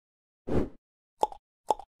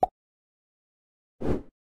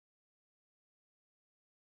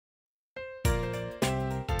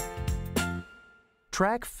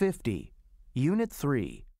Track 50, Unit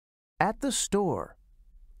 3. At the store.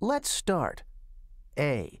 Let's start.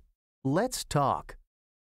 A. Let's talk.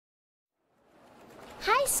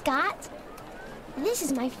 Hi, Scott. This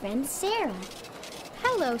is my friend Sarah.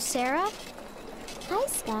 Hello, Sarah. Hi,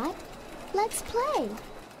 Scott. Let's play.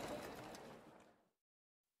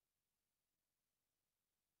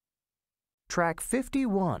 Track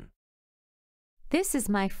 51. This is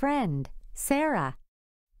my friend, Sarah.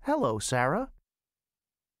 Hello, Sarah.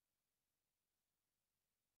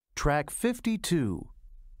 Track 52.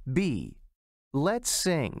 B. Let's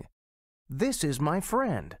sing. This is my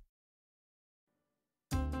friend.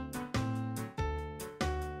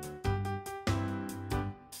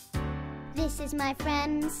 This is my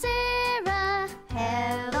friend Sarah.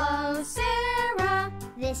 Hello, Sarah.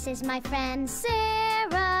 This is my friend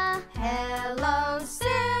Sarah. Hello,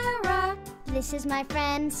 Sarah. This is my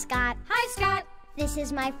friend Scott. Hi, Scott. This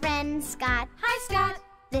is my friend Scott. Hi, Scott.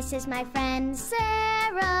 This is my friend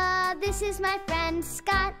Sarah. This is my friend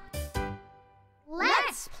Scott.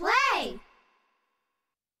 Let's play!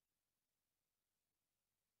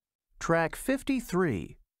 Track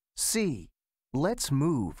 53. C. Let's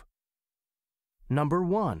move. Number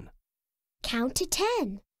 1. Count to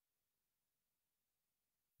 10.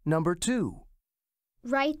 Number 2.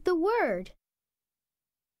 Write the word.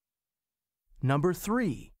 Number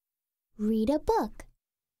 3. Read a book.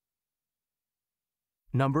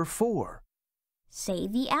 Number 4. Say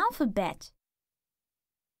the alphabet.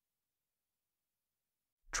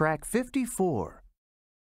 Track 54.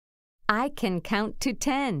 I can count to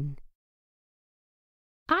 10.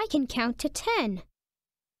 I can count to 10.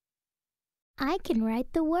 I can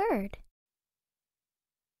write the word.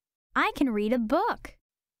 I can read a book.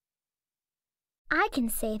 I can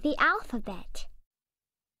say the alphabet.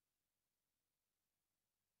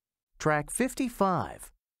 Track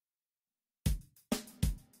 55.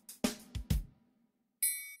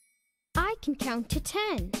 I can count to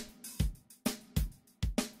 10.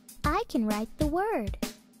 I can write the word.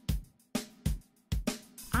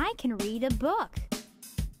 I can read a book.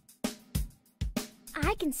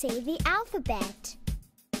 I can say the alphabet.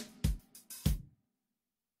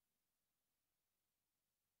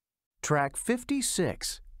 Track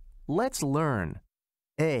 56. Let's learn.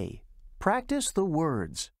 A. Practice the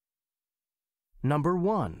words. Number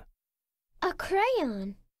 1. A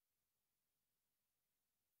crayon.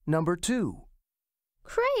 Number 2.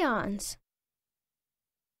 Crayons.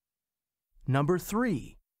 Number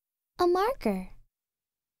 3. A marker.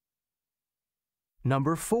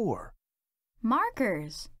 Number 4.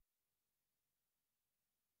 Markers.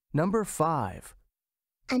 Number 5.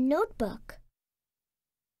 A notebook.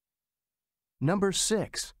 Number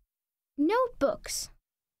 6. Notebooks.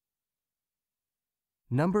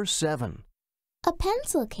 Number 7. A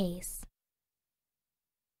pencil case.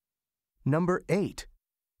 Number 8.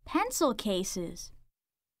 Pencil cases.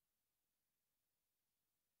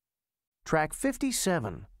 Track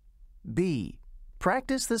 57. B.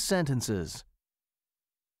 Practice the sentences.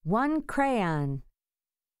 1 crayon.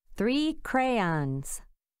 3 crayons.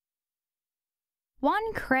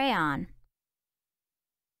 1 crayon.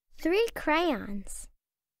 3 crayons.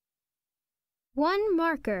 1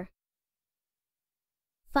 marker.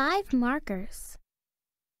 5 markers.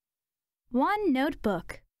 1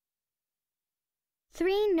 notebook.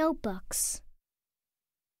 3 notebooks.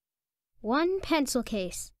 1 pencil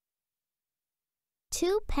case.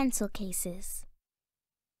 2 pencil cases.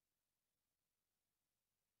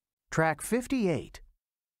 Track 58.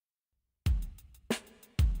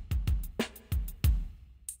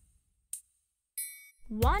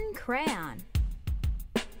 One crayon.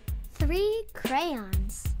 3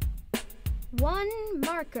 crayons. 1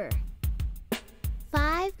 marker.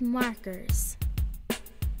 5 markers.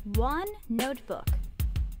 1 notebook.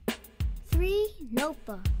 3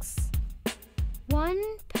 notebooks. 1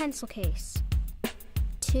 pencil case.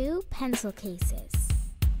 2 pencil cases.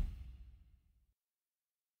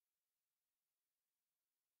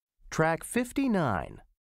 Track 59.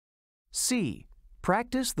 C.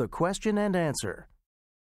 Practice the question and answer.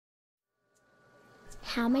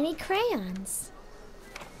 How many crayons?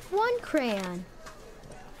 1 crayon.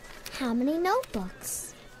 How many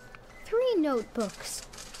notebooks? 3 notebooks.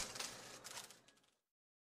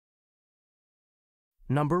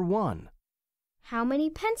 Number 1. How many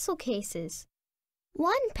pencil cases?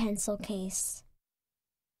 1 pencil case.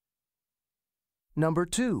 Number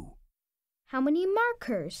 2. How many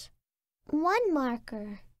markers? 1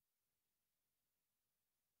 marker.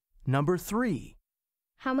 Number 3.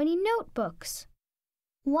 How many notebooks?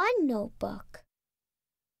 1 notebook.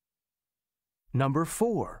 Number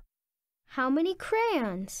 4. How many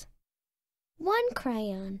crayons? 1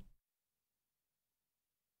 crayon.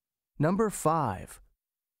 Number 5.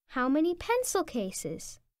 How many pencil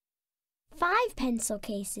cases? 5 pencil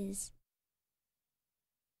cases.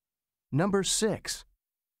 Number 6.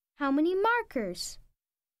 How many markers?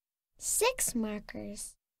 6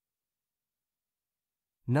 markers.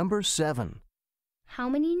 Number 7. How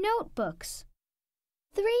many notebooks?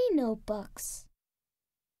 3 notebooks.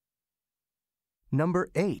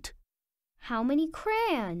 Number 8. How many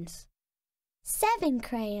crayons? 7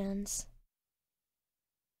 crayons.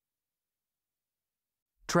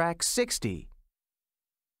 Track 60.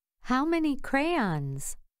 How many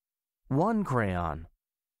crayons? 1 crayon.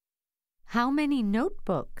 How many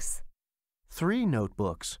notebooks? 3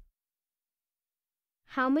 notebooks.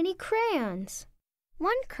 How many crayons?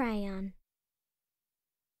 1 crayon.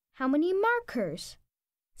 How many markers?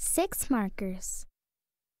 6 markers.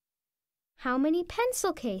 How many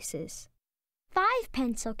pencil cases? 5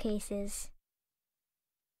 pencil cases.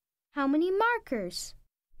 How many markers?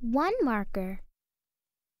 1 marker.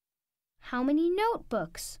 How many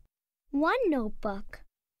notebooks? 1 notebook.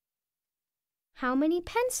 How many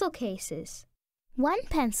pencil cases? 1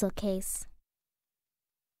 pencil case.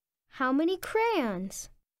 How many crayons?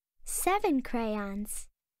 7 crayons.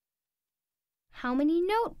 How many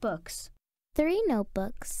notebooks? 3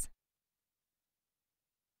 notebooks.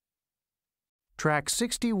 Track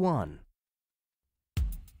 61.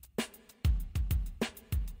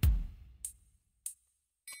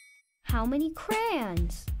 How many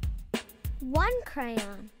crayons? 1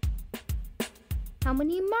 crayon. How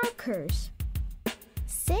many markers?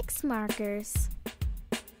 6 markers.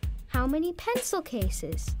 How many pencil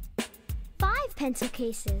cases? 5 pencil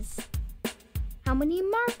cases. How many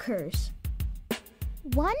markers?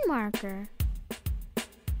 1 marker.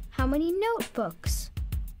 How many notebooks?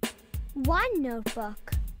 1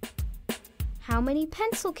 notebook. How many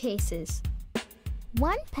pencil cases?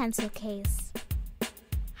 1 pencil case.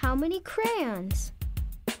 How many crayons?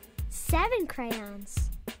 7 crayons.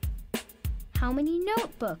 How many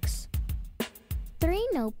notebooks? 3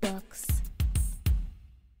 notebooks.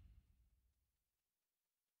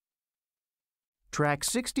 Track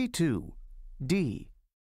 62. D.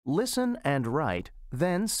 Listen and write,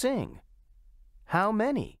 then sing. How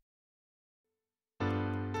many?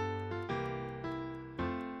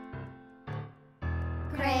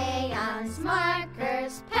 Crayons,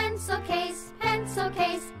 markers, pencil case,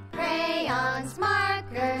 crayons,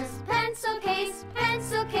 markers, pencil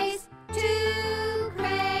case, 2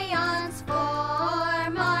 crayons, 4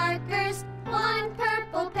 markers, 1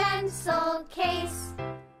 purple pencil case.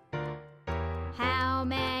 How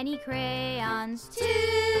many crayons? 2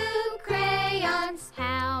 crayons,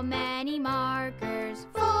 How many markers?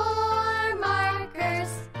 4 markers,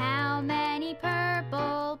 How many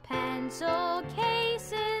purple pencil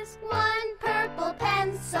cases? 1 purple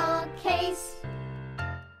pencil case.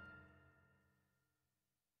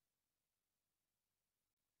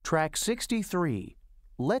 Track 63.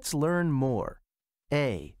 Let's learn more.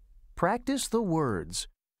 A. Practice the words.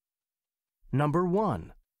 Number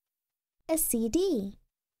 1. A CD.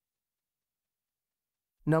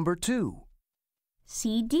 Number 2.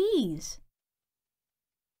 CDs.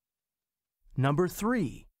 Number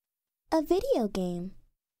 3. A video game.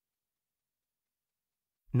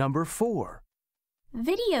 Number 4.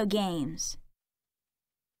 Video games.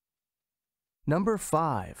 Number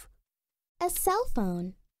 5. A cell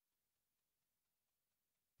phone.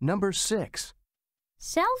 Number 6.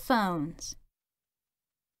 Cell phones.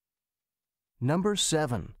 Number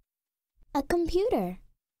 7. A computer.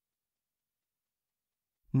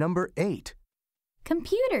 Number 8.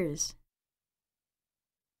 Computers.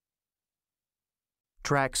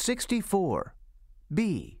 Track 64.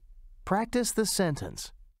 B. Practice the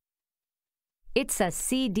sentence. It's a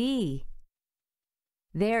CD.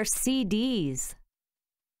 They're CDs.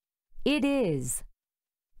 It is.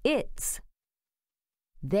 It's.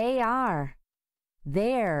 They are.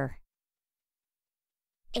 They're.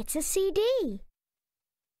 It's a CD.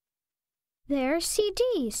 They're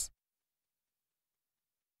CDs.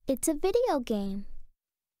 It's a video game.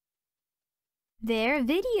 They're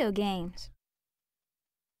video games.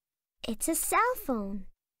 It's a cell phone.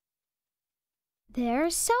 They're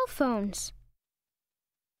cell phones.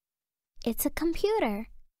 It's a computer.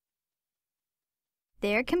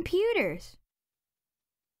 They're computers.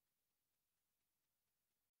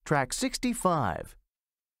 Track 65.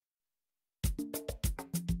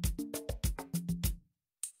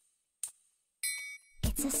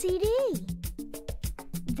 It's a CD.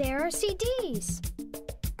 They're CDs.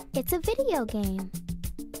 It's a video game.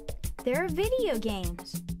 They're video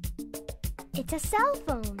games. It's a cell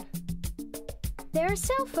phone. They're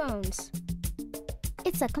cell phones.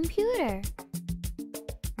 It's a computer.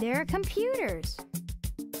 They're computers.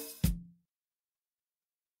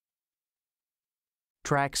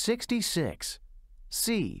 Track 66.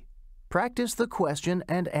 C. Practice the question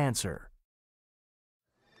and answer.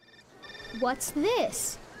 What's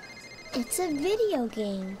this? It's a video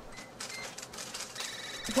game.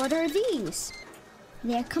 What are these?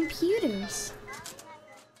 They're computers.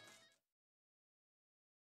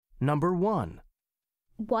 Number 1.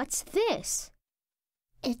 What's this?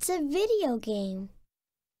 It's a video game.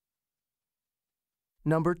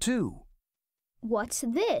 Number 2. What's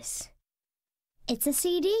this? It's a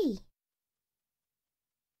CD.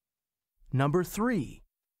 Number 3.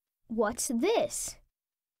 What's this?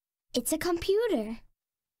 It's a computer.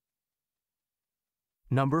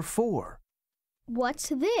 Number 4. What's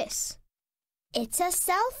this? It's a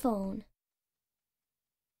cell phone.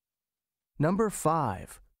 Number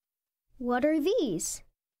 5. What are these?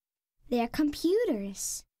 They're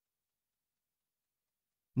computers.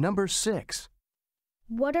 Number 6.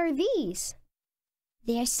 What are these?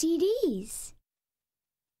 They're CDs.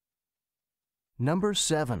 Number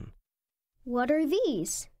 7. What are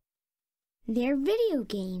these? They're video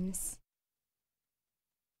games.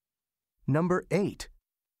 Number 8.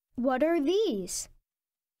 What are these?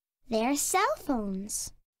 They're cell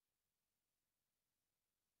phones.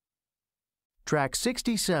 Track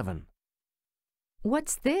 67.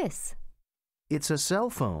 What's this? It's a cell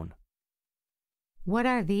phone. What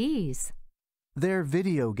are these? They're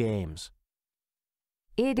video games.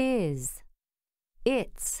 It is.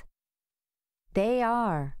 It's. They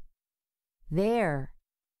are. They're.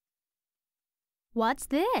 What's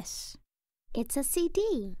this? It's a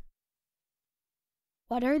CD.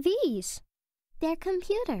 What are these? They're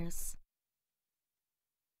computers.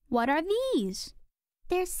 What are these?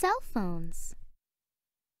 They're cell phones.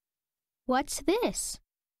 What's this?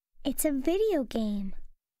 It's a video game.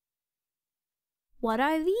 What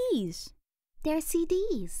are these? They're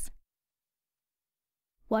CDs.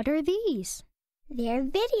 What are these? They're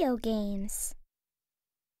video games.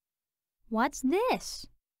 What's this?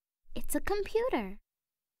 It's a computer.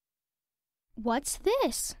 What's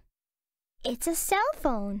this? It's a cell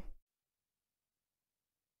phone.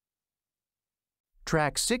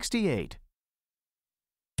 Track 68.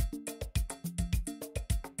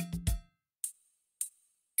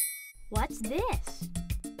 What's this?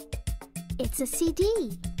 It's a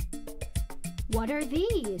CD. What are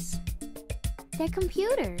these? They're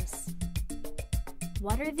computers.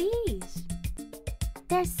 What are these?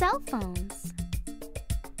 They're cell phones.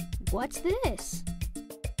 What's this?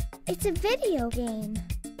 It's a video game.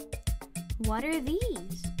 What are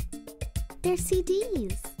these? They're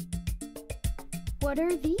CDs. What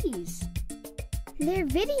are these? They're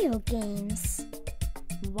video games.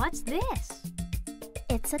 What's this?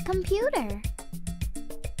 It's a computer.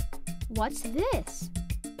 What's this?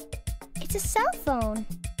 It's a cell phone.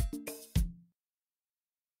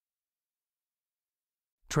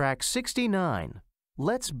 Track 69.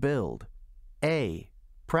 Let's build. A.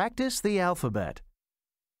 Practice the alphabet.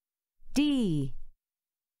 D.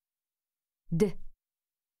 D.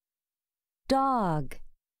 Dog.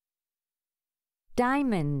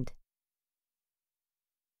 Diamond.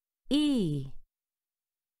 E.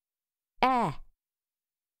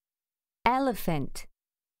 Elephant.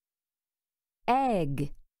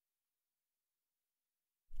 Egg.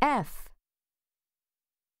 F.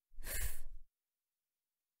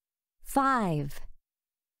 5.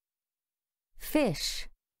 Fish.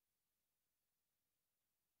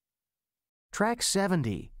 Track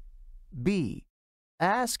 70. B.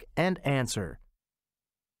 Ask and answer.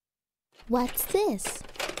 What's this?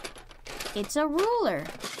 It's a ruler.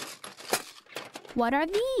 What are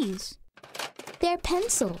these? They're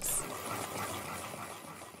pencils.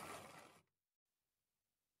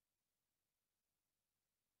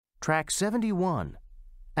 Track 71.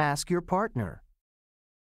 Ask your partner.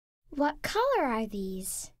 What color are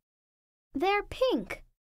these? They're pink.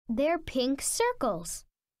 They're pink circles.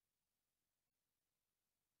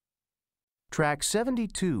 Track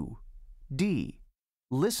 72. D.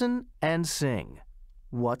 Listen and sing.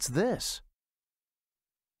 What's this?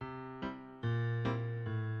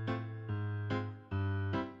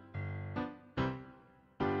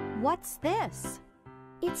 What's this?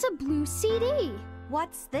 It's a blue CD.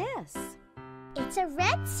 What's this? It's a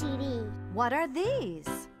red CD. What are these?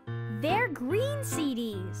 They're green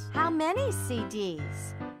CDs. How many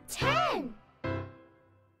CDs? 10.